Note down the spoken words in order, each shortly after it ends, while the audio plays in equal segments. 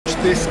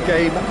this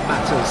game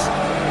matters.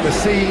 The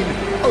scene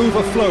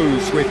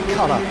overflows with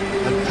colour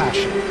and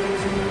passion.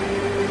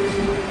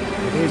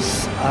 It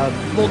is a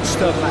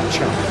monster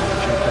matchup.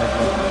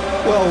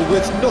 Well,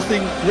 with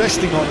nothing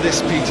resting on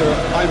this, Peter,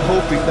 I'm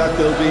hoping that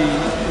there'll be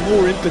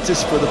more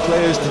impetus for the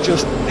players to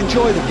just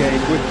enjoy the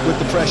game with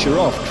the pressure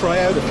off, try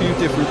out a few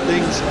different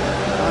things,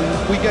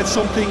 and we get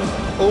something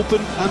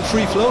open and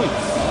free-flowing.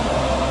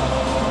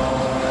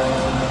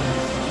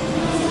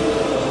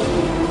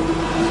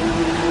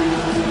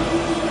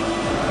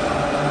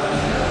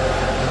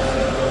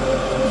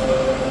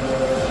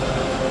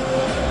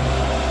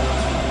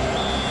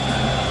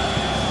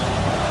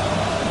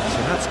 So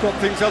that's got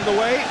things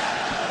underway.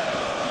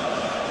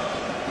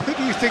 Who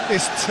do you think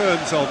this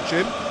turns on,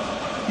 Jim?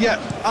 Yeah,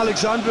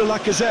 Alexandre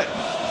Lacazette.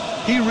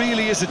 He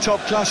really is a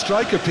top-class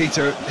striker,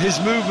 Peter. His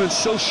movement's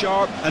so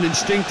sharp and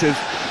instinctive,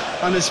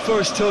 and his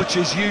first touch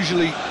is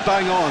usually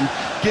bang on,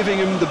 giving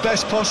him the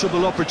best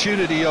possible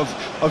opportunity of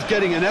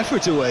getting an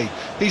effort away.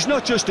 He's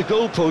not just a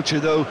goal poacher,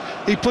 though.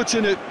 He puts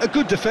in a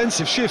good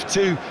defensive shift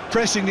too,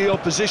 pressing the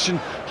opposition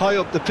high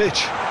up the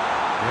pitch.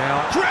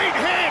 Yeah. Great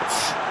hit!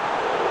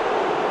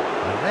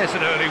 And there's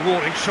an early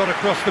warning shot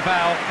across the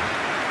bow.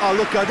 Oh,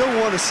 look, I don't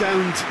want to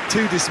sound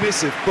too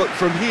dismissive, but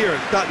from here,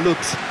 that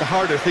looks the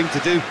harder thing to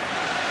do.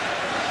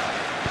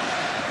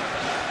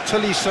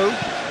 Tolisso,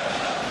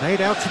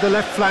 played out to the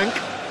left flank,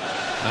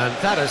 and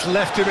that has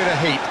left him in a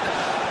heap.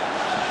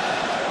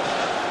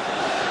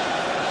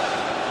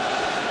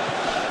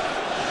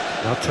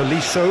 Now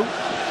Tolisso.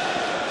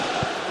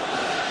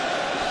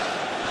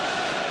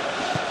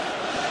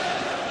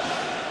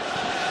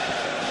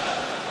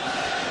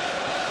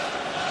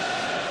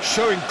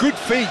 Showing good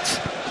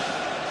feet.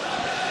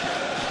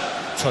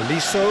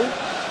 Tolisso.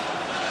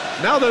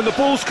 Now then, the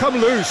ball's come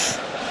loose.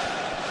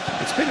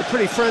 It's been a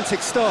pretty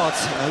frantic start,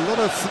 a lot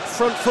of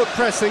front foot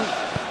pressing.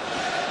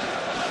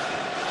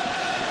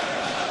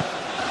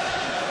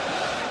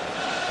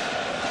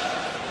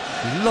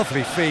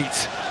 Lovely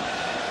feet.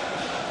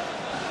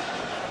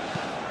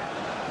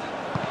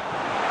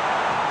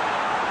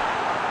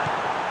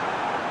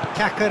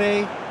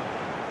 Cacare,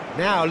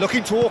 now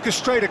looking to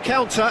orchestrate a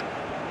counter,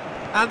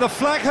 and the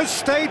flag has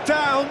stayed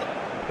down.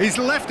 He's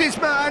left his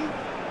man.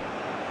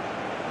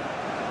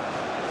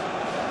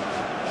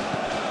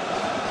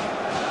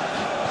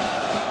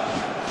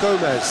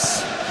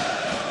 Gomez.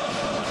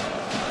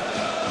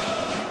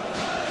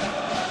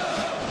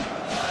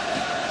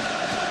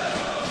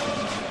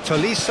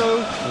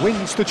 Tolisso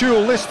wins the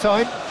duel this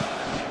time.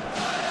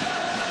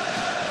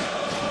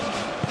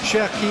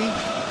 Cherki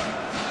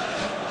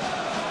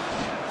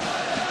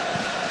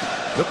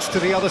looks to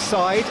the other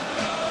side.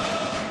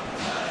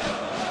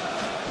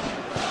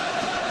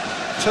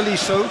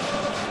 Tolisso.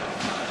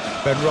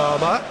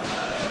 Benrahma.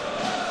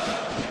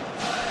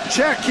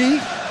 Cherki.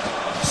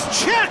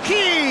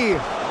 Cherki!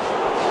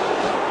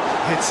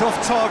 It's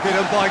off target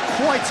and by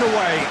quite a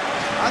way.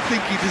 I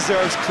think he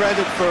deserves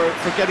credit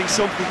for getting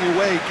something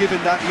away,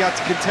 given that he had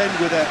to contend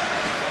with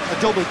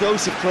a double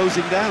dose of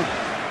closing down.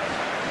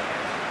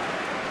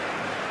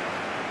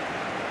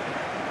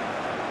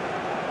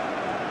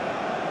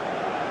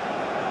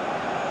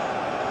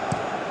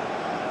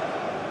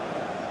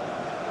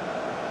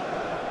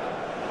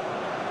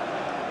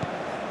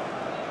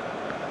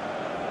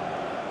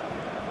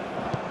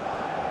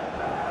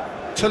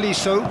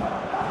 Tolisso.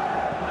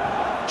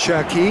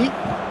 Cherki.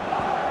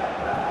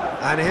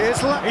 And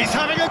he's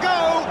having a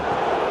go!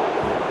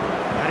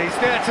 And he's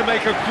there to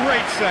make a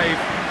great save.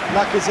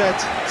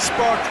 Lacazette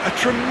sparked a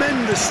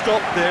tremendous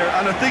stop there,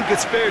 and I think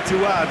it's fair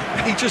to add,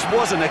 he just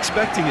wasn't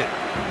expecting it.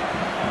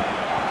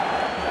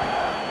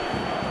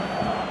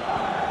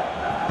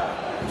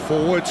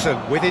 Forwards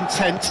and with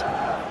intent.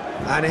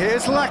 And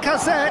here's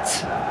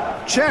Lacazette.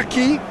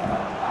 Cherki.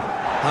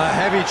 A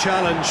heavy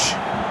challenge.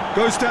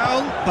 Goes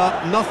down,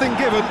 but nothing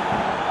given.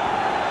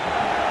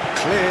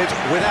 Cleared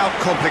without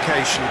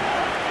complication.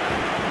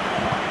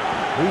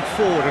 Move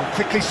forward and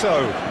quickly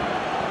so.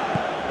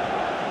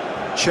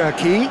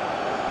 Cherki.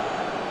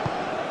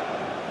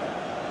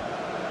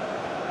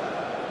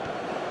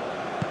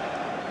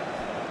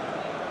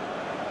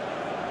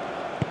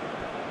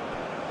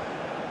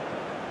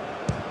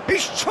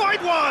 He's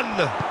tried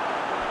one!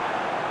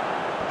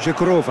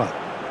 Żegrova.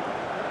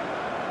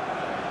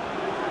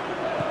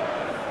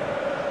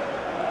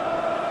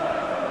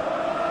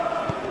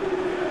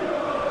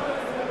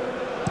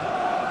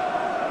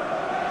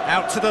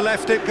 Out to the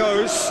left it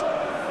goes.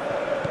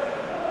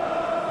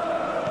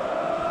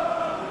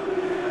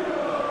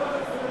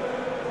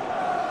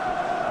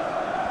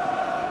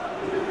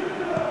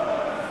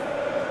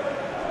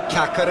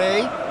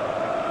 Cacare.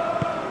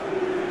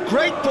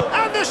 Great ball,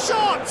 and the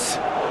shot!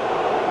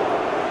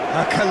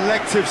 A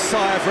collective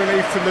sigh of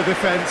relief from the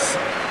defence.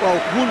 Well,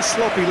 one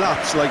sloppy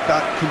lapse like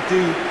that can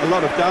do a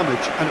lot of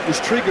damage, and it was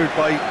triggered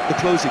by the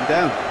closing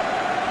down.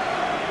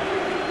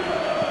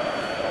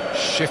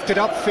 Shifted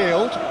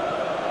upfield.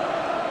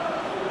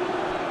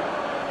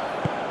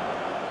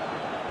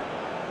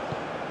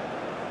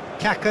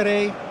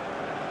 Cacare.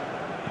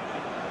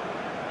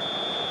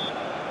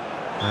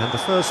 And the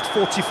first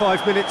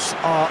 45 minutes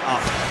are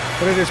up.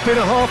 But it has been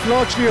a half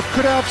largely of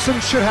could-haves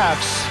and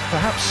should-haves.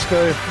 Perhaps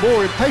the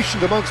more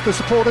impatient amongst the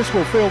supporters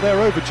will feel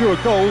they're overdue a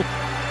goal,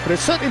 but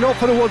it's certainly not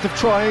for the want of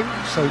trying,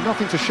 so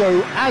nothing to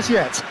show as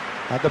yet.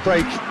 At the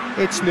break,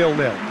 it's 0-0.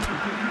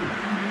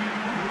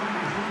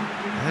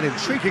 An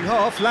intriguing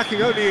half,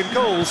 lacking only in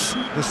goals.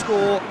 The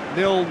score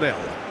 0-0.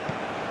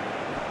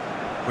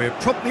 We're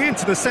promptly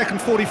into the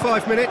second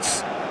 45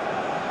 minutes.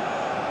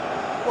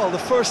 Well, the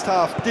first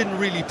half didn't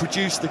really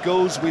produce the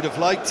goals we'd have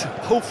liked.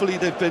 Hopefully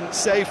they've been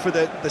saved for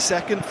the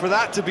second. For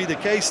that to be the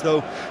case,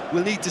 though,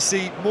 we'll need to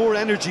see more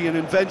energy and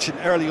invention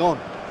early on.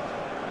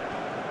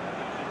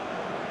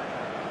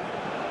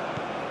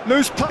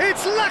 Loose puck.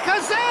 It's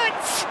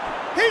Lacazette!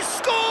 He's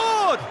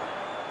scored!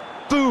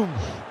 Boom!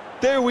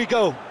 There we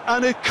go.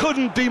 And it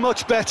couldn't be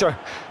much better.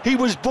 He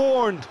was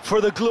born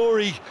for the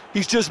glory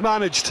he's just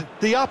managed.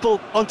 The apple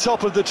on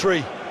top of the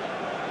tree.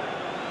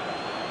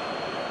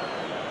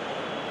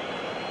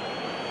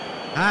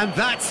 And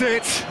that's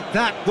it.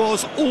 That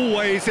was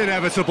always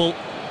inevitable.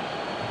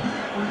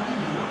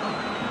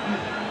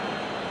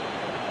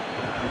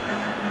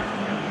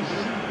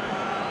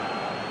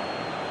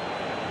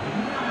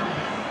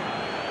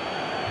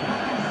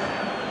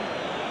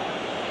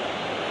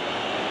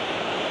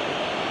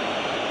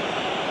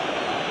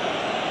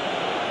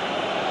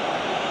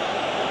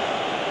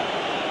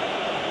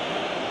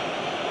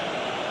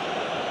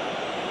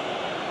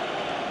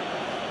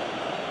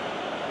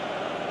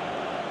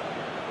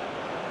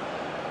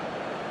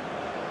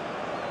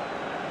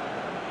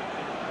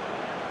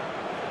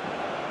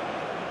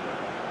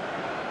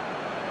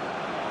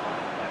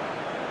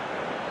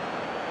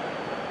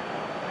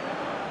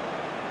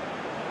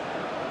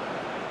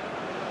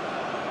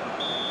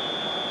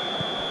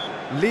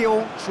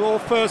 Lyon draw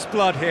first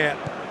blood here.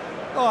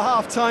 Oh,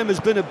 half-time has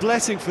been a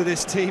blessing for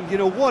this team. You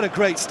know, what a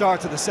great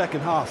start to the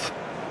second half.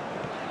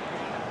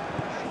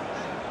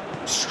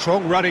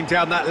 Strong running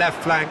down that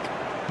left flank.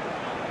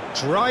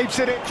 Drives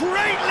it,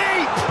 great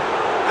leap!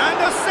 And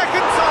a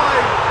second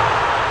time!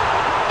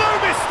 No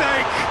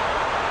mistake!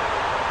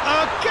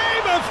 A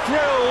game of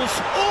thrills,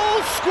 all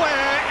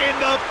square in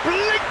the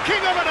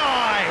blinking of an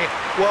eye!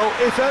 Well,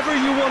 if ever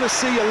you want to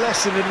see a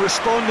lesson in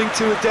responding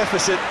to a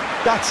deficit,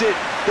 that's it.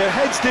 Their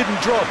heads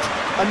didn't drop,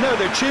 and now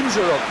their chins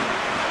are up.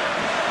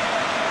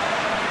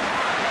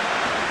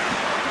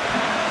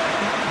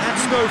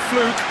 That's no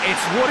fluke,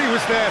 it's what he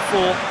was there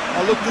for.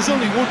 Oh, look, there's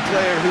only one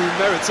player who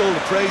merits all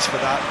the praise for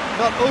that.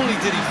 Not only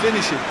did he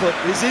finish it, but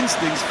his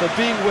instincts for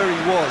being where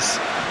he was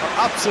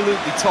are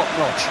absolutely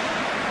top-notch.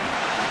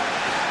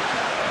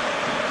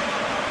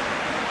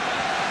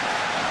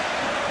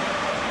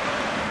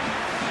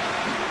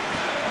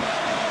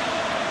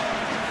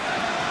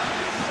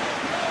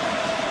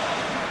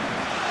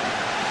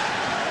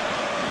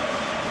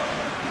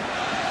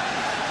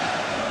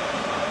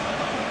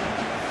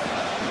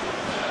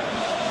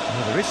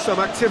 There is some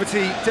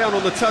activity down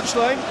on the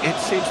touchline. It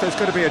seems there's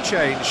going to be a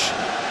change.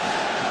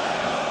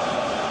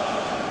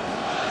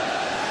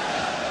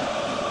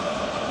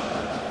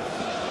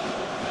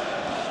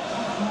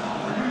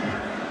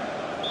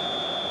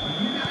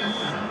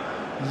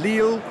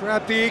 Lille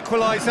grabbed the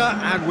equaliser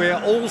and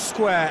we're all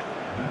square.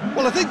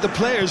 Well, I think the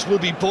players will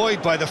be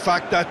buoyed by the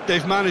fact that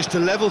they've managed to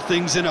level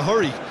things in a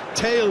hurry.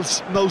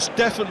 Tails most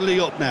definitely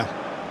up now.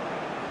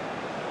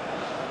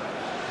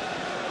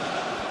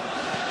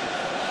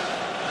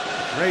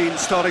 Rain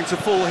starting to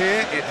fall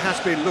here. It has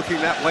been looking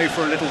that way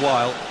for a little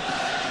while.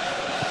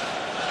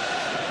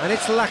 And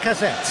it's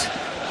Lacazette.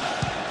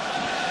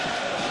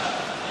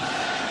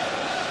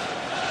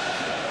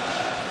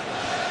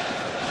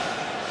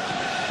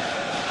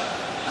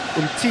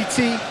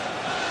 Umtiti.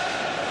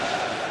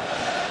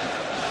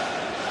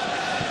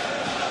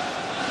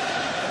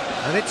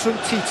 And it's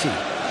Umtiti.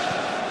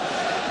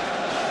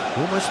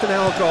 Almost an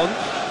hour gone.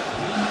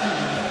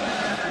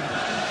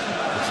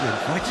 It's an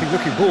inviting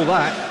looking ball,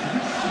 that.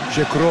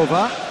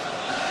 Jegrova.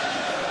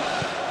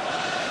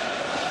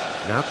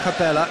 Now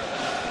Cabella.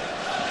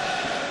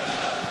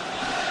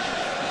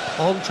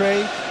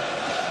 Andre.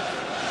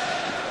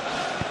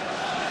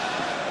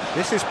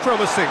 This is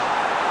promising.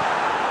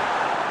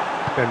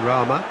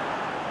 Benrahma.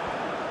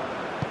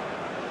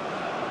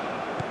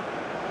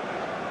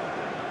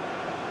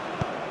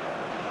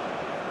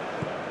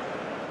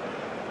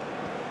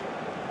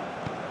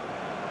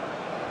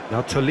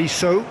 Now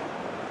Tolisso.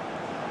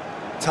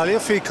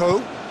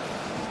 Tagliafico.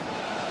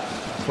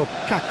 For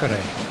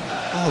Cacare.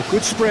 Oh,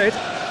 good spread.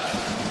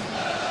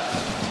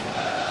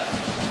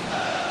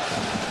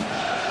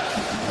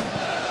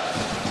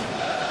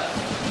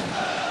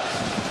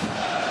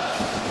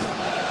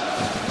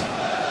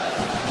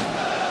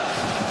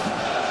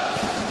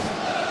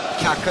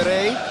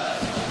 Cacare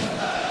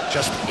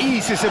just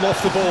eases him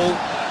off the ball.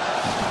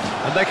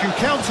 And they can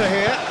counter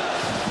here.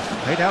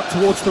 Played out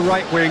towards the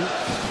right wing.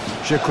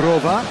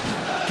 Jegrova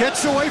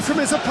gets away from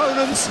his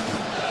opponents.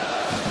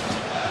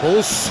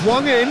 Ball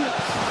swung in.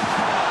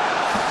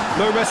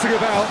 No messing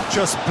about,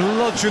 just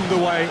bludgeoned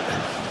away.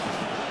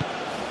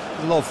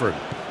 Lovren.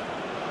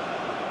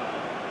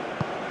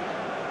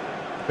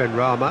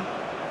 Benrahma.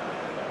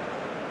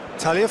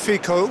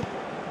 Tagliafico.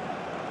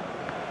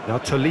 Now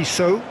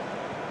Tolisso.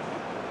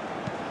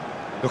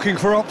 Looking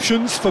for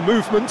options for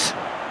movement.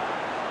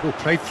 Oh,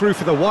 played through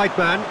for the wide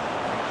man.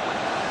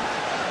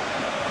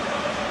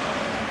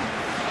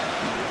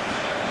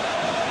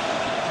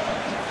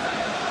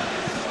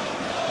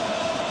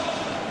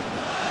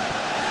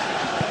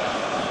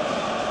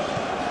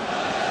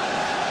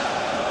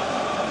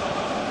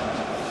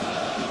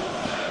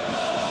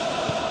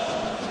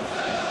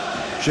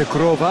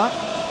 Żegrova.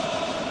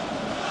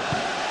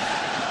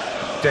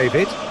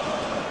 David.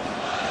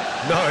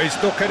 No, he's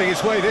not getting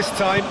his way this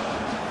time.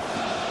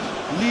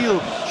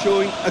 Lille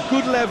showing a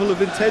good level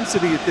of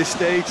intensity at this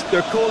stage.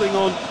 They're calling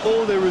on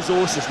all their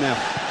resources now.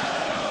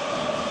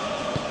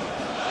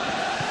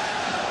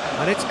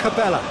 And it's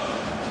Cabella.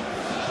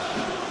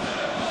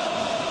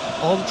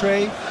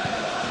 Andre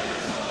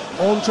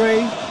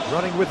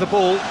running with the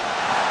ball.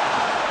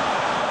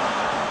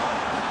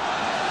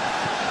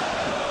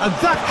 And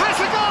that has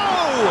a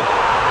goal!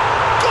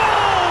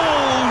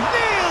 Goal!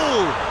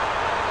 Lille!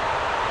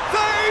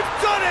 They've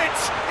done it!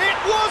 It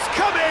was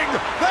coming!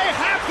 They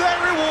have their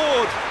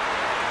reward!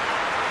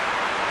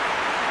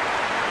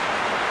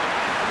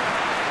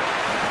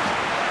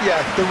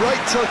 Yeah, the right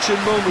touch in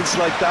moments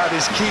like that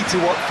is key to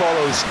what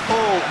follows.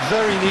 All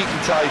very neat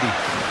and tidy.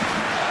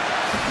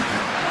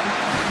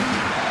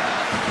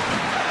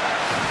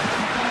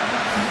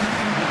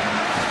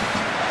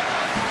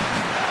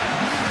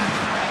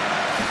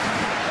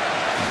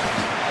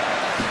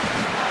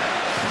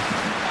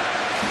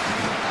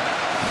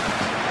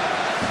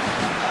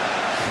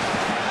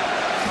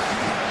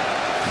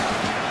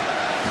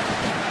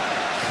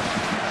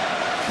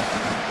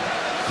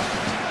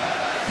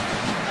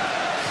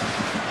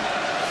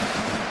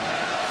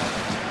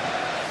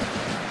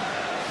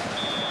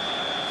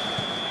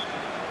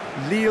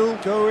 Lille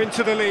go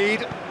into the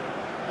lead.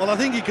 Well, I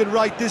think you can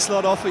write this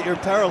lot off at your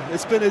peril.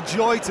 It's been a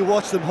joy to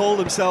watch them hold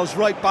themselves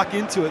right back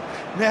into it.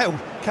 Now,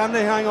 can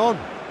they hang on?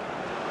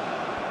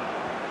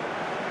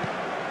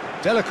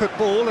 Delicate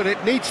ball, and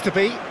it needs to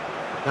be.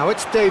 Now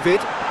it's David.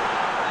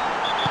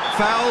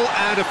 Foul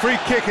and a free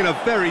kick in a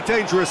very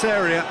dangerous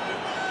area.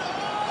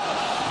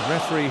 The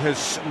referee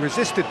has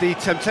resisted the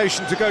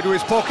temptation to go to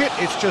his pocket.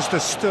 It's just a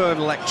stern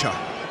lecture.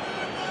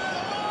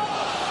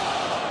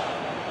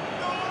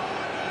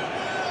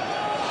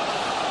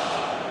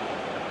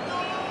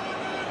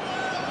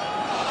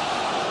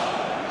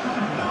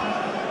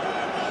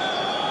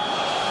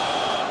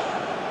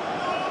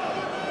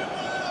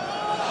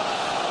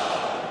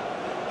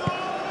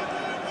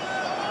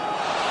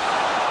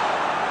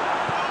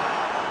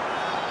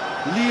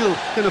 Lille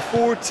can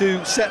afford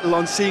to settle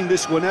on seeing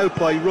this one out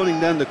by running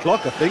down the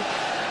clock, I think.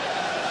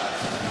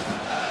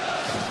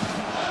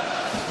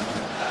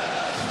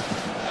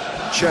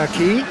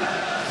 Cherki.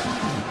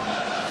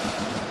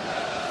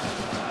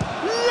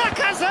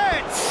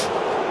 Lacazette!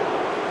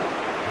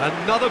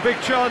 Another big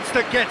chance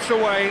that gets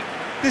away.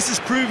 This is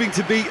proving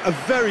to be a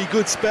very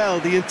good spell.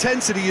 The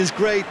intensity is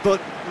great,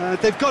 but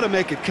they've got to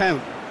make it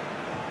count.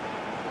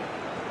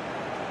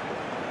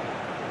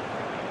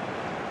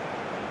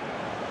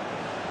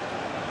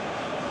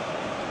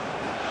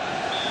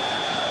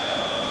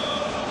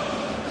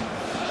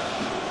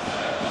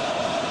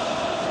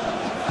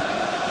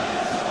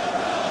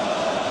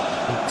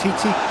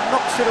 Titi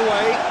knocks it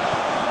away.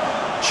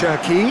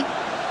 Cherki.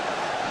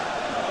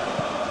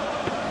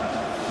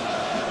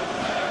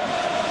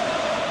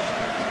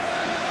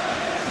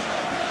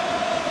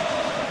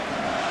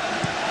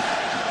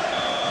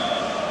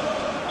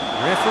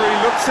 Referee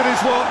looks at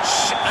his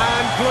watch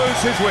and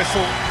blows his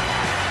whistle.